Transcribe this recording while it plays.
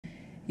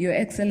Your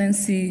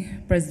Excellency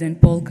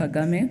President Paul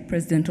Kagame,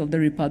 President of the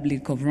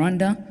Republic of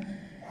Rwanda,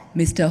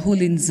 Mr.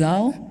 Hulin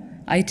Zhao,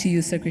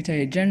 ITU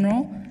Secretary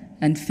General,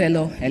 and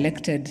fellow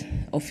elected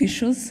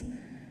officials,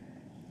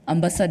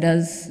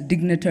 ambassadors,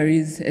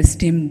 dignitaries,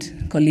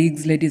 esteemed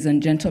colleagues, ladies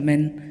and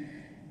gentlemen,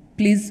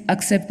 please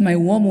accept my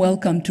warm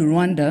welcome to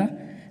Rwanda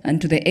and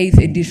to the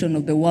 8th edition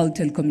of the World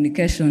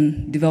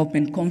Telecommunication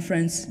Development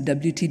Conference,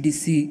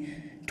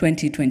 WTDC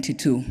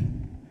 2022.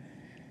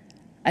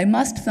 I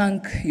must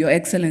thank Your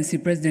Excellency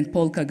President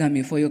Paul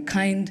Kagame for your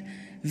kind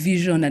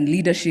vision and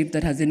leadership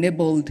that has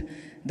enabled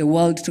the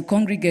world to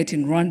congregate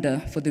in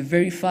Rwanda for the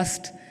very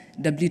first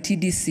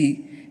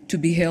WTDC to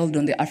be held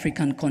on the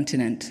African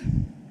continent.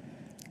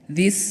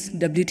 This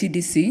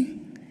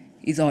WTDC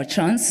is our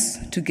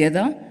chance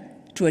together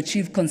to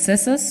achieve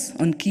consensus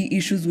on key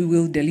issues we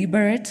will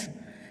deliberate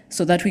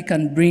so that we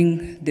can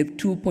bring the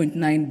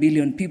 2.9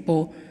 billion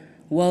people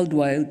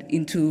worldwide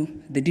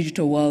into the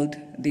digital world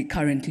they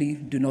currently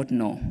do not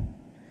know.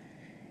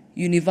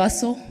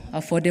 Universal,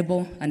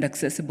 affordable, and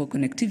accessible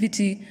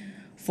connectivity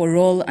for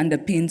all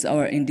underpins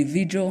our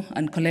individual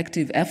and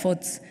collective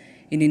efforts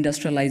in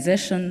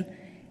industrialization,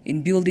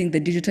 in building the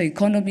digital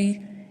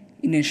economy,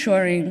 in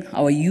ensuring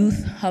our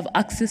youth have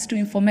access to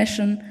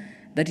information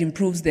that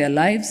improves their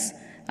lives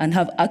and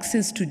have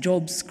access to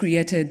jobs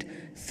created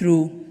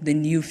through the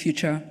new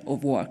future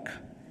of work.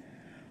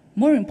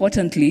 More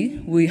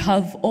importantly, we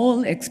have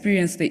all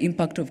experienced the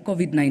impact of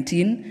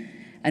COVID-19,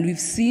 and we've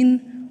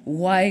seen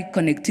why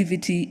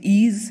connectivity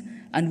is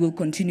and will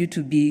continue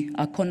to be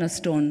a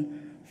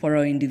cornerstone for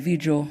our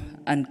individual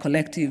and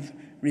collective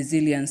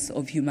resilience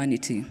of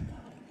humanity.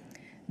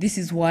 This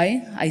is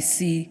why I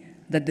see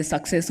that the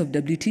success of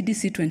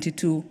WTDC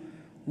 22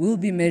 will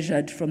be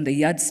measured from the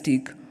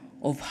yardstick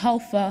of how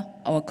far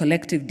our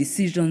collective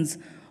decisions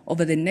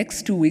over the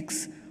next 2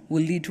 weeks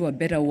will lead to a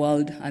better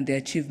world and the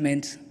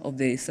achievement of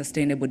the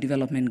Sustainable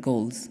Development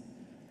Goals.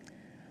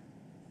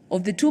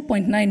 Of the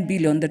 2.9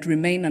 billion that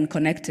remain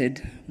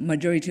unconnected,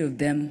 majority of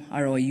them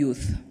are our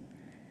youth.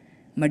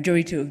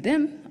 Majority of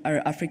them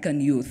are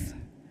African youth.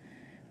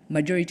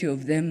 Majority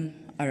of them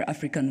are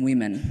African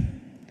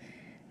women.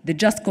 The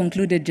just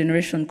concluded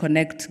Generation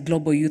Connect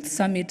Global Youth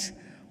Summit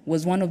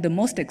was one of the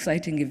most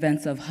exciting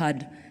events I've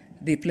had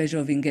the pleasure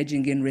of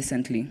engaging in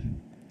recently.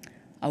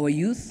 Our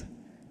youth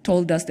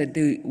told us that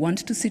they want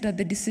to sit at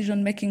the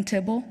decision-making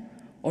table,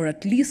 or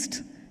at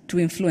least to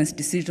influence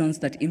decisions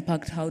that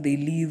impact how they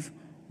live,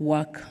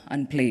 work,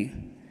 and play.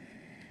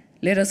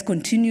 Let us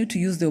continue to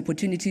use the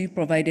opportunity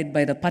provided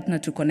by the Partner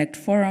to Connect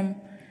Forum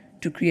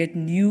to create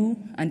new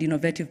and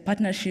innovative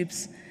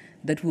partnerships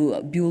that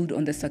will build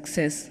on the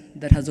success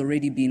that has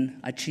already been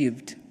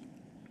achieved.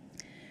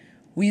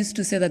 We used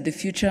to say that the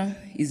future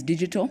is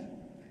digital.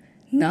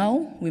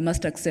 Now we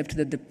must accept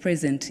that the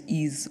present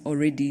is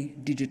already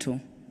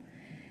digital.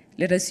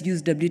 Let us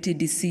use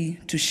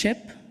WTDC to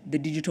shape the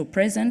digital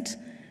present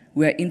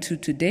we are into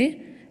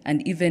today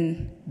and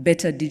even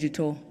better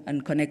digital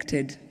and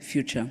connected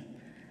future.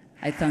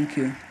 I thank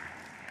you.